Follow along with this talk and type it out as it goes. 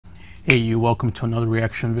Hey you, welcome to another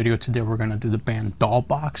reaction video. Today we're going to do the band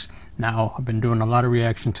Dollsboxx. Now, I've been doing a lot of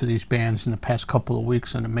reaction to these bands in the past couple of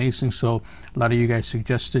weeks and amazing, so a lot of you guys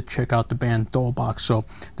suggested check out the band Dollsboxx. So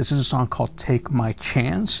this is a song called Take My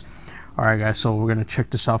Chance. Alright guys, so we're going to check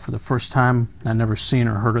this out for the first time. I've never seen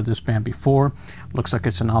or heard of this band before. Looks like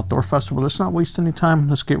it's an outdoor festival. Let's not waste any time.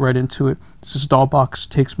 Let's get right into it. This is Dollsboxx,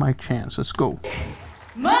 Takes My Chance. Let's go.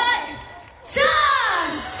 My chance!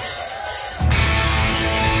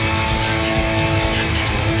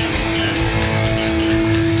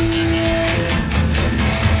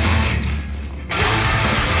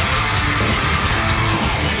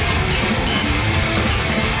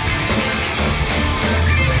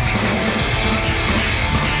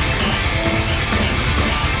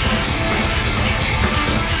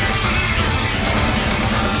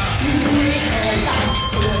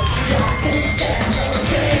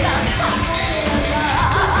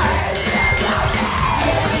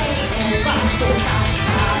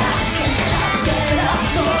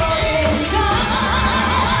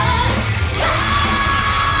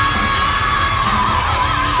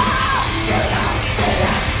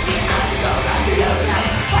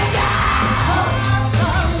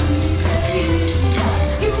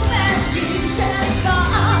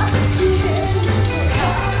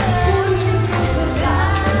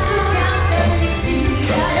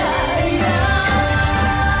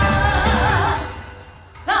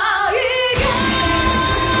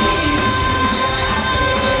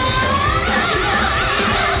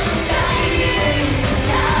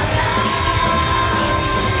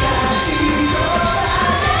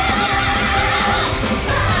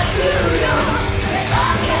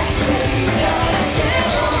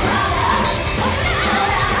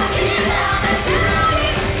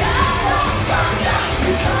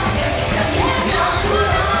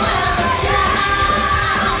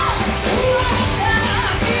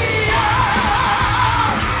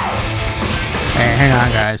 Hang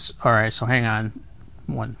on guys. Alright, so hang on.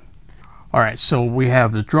 Alright, so we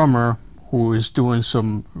have the drummer who is doing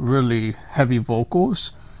some really heavy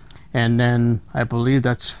vocals, and then I believe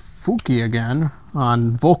that's Fuki again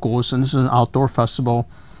on vocals, and this is an outdoor festival.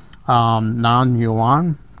 Nan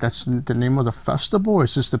Yuan, that's the name of the festival, or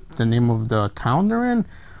is this the name of the town they're in?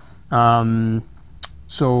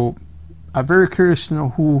 So I'm very curious to know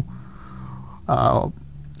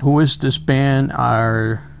who is this band.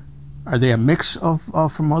 Are they a mix of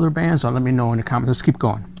from other bands? Let me know in the comments. Let's keep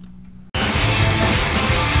going.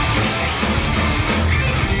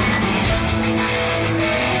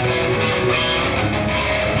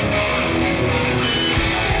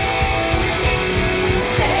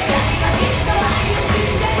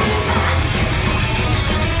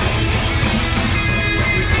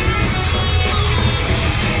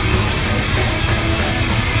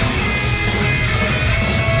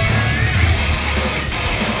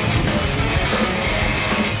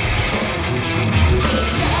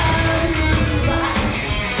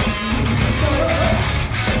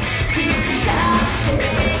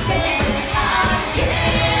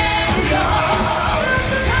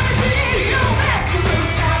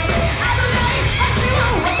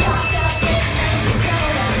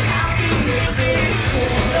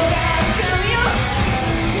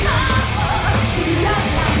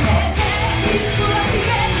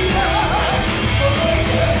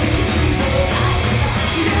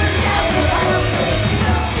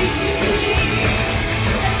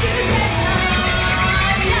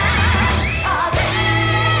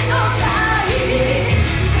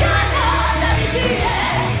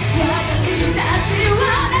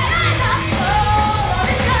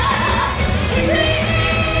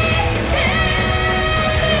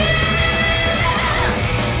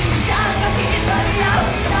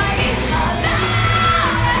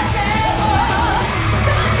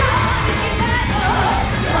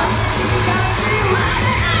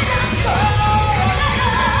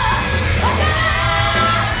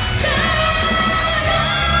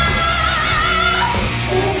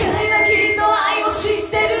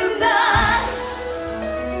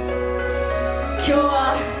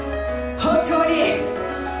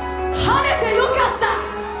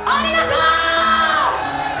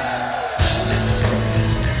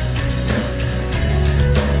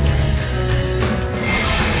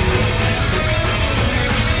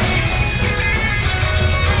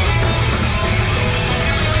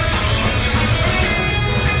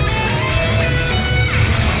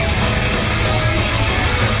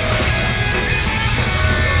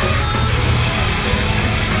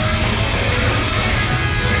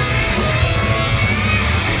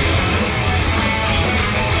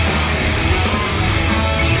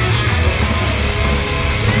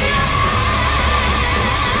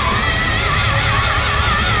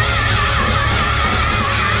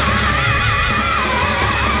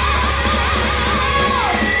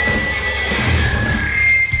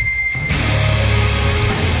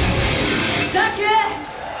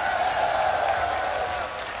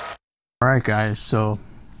 All right, guys, so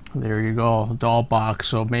there you go, Dollsboxx.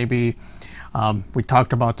 So maybe we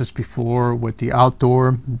talked about this before with the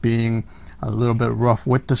outdoor being a little bit rough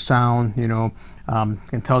with the sound. You know, you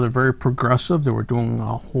can tell they're very progressive. They were doing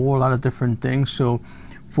a whole lot of different things. So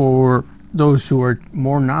for those who are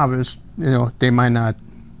more novice, you know, they might not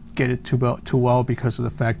get it too well because of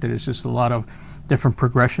the fact that it's just a lot of different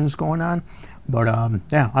progressions going on. But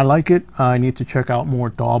yeah, I like it. I need to check out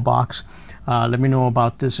more Dollsboxx. Let me know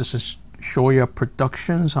about this. This is Shoya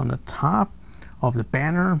Productions on the top of the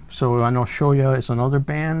banner. So I know Shoya is another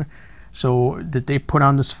band. So did they put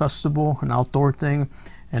on this festival, an outdoor thing?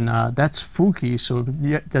 And that's Fuki. So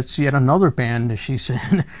yeah, that's yet another band that she's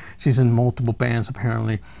in. She's in multiple bands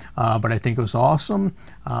apparently. But I think it was awesome.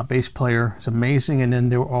 Bass player is amazing. And then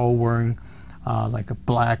they were all wearing like a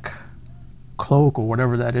black cloak or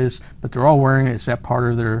whatever that is, but they're all wearing it. Is that part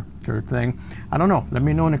of their thing? I don't know. Let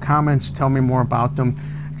me know in the comments. Tell me more about them.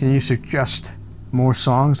 Can you suggest more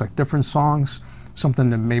songs, like different songs, something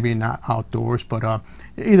that maybe not outdoors? But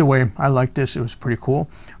either way, I like this. It was pretty cool.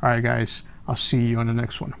 All right, guys, I'll see you on the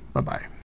next one. Bye bye.